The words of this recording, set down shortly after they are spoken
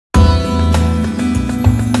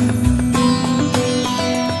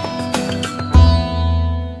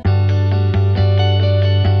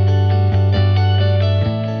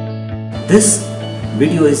This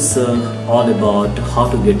video is all about how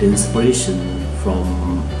to get inspiration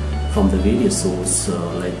from the various sources,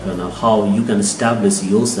 how you can establish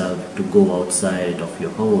yourself to go outside of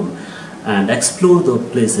your home and explore the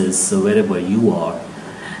places wherever you are,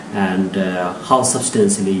 and how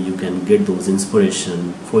substantially you can get those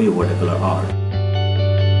inspiration for your watercolor art.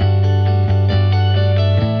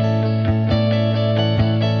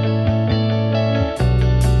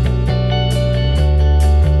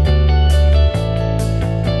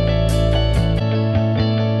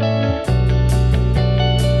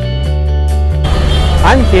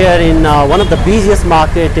 I'm here in one of the busiest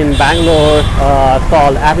market in Bangalore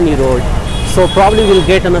called Avenue Road. So probably we'll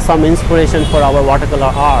get some inspiration for our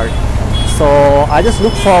watercolor art. So I just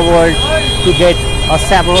look forward to get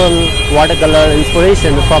several watercolor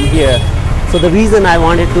inspiration from here. So the reason I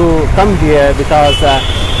wanted to come here because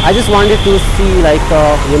I just wanted to see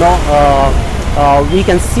we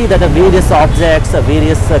can see that the various objects,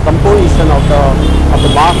 various composition of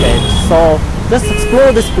the market. So just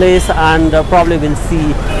explore this place and probably we'll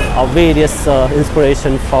see various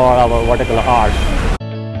inspiration for our watercolor art.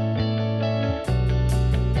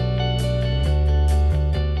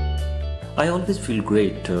 I always feel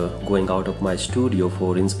great going out of my studio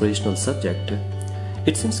for inspirational subject.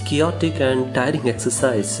 It seems chaotic and tiring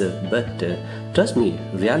exercise, but trust me,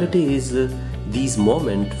 reality is these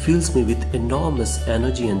moments fills me with enormous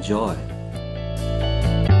energy and joy.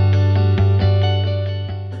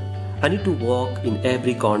 I need to walk in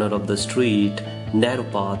every corner of the street, narrow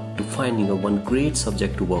path to finding one great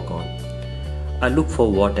subject to work on. I look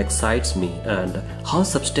for what excites me and how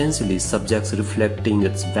substantially subjects reflecting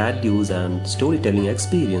its values and storytelling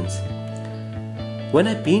experience. When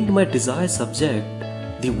I paint my desired subject,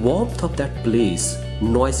 the warmth of that place,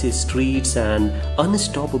 noisy streets and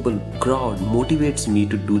unstoppable crowd motivates me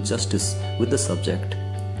to do justice with the subject.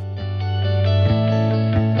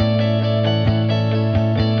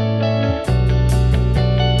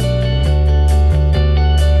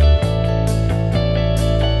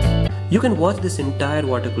 You can watch this entire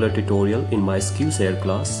watercolor tutorial in my Skillshare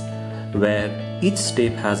class, where each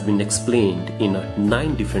step has been explained in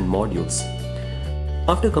 9 different modules.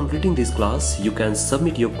 After completing this class, you can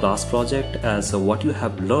submit your class project as what you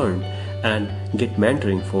have learned and get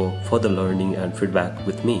mentoring for further learning and feedback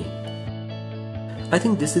with me. I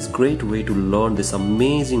think this is a great way to learn this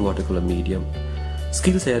amazing watercolor medium.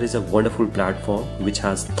 Skillshare is a wonderful platform which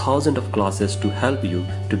has thousands of classes to help you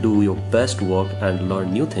to do your best work and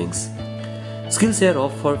learn new things. Skillshare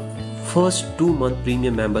offers first 2-month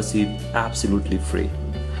premium membership absolutely free.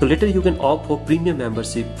 So later you can opt for premium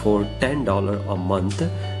membership for $10 a month,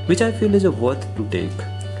 which I feel is worth to take.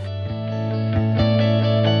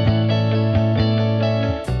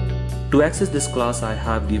 To access this class, I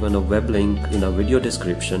have given a web link in a video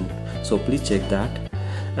description, so please check that.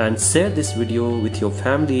 And share this video with your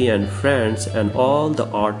family and friends and all the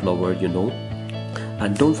art lovers you know.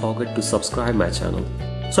 And don't forget to subscribe my channel.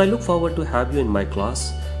 So I look forward to have you in my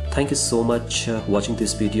class. Thank you so much watching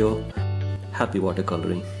this video. Happy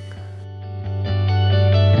watercoloring.